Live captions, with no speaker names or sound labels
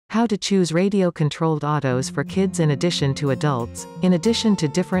How to choose radio-controlled autos for kids in addition to adults, in addition to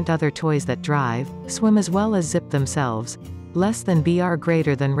different other toys that drive, swim as well as zip themselves. Less than BR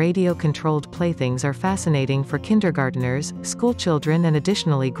greater than radio-controlled playthings are fascinating for kindergarteners, schoolchildren and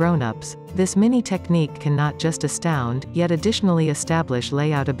additionally grown-ups. This mini technique can not just astound, yet additionally establish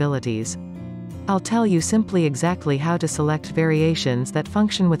layout abilities. I'll tell you simply exactly how to select variations that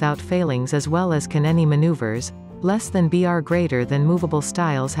function without failings as well as can any maneuvers. Less than BR greater than movable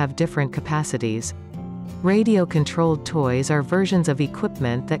styles have different capacities. Radio-controlled toys are versions of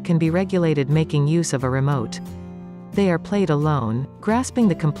equipment that can be regulated making use of a remote. They are played alone, grasping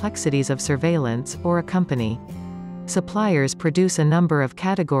the complexities of surveillance, or a company. Suppliers produce a number of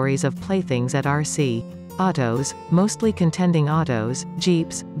categories of playthings at RC. Autos, mostly contending autos,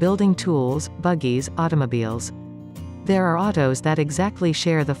 jeeps, building tools, buggies, automobiles. There are autos that exactly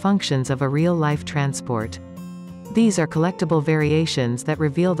share the functions of a real-life transport. These are collectible variations that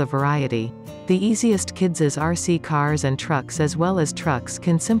reveal the variety. The easiest kids' RC cars and trucks as well as trucks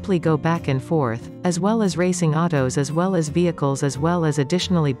can simply go back and forth, as well as racing autos as well as vehicles as well as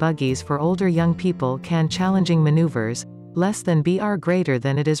additionally buggies for older young people can challenging maneuvers. Less than BR greater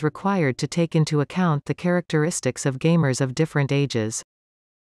than it is required to take into account the characteristics of gamers of different ages.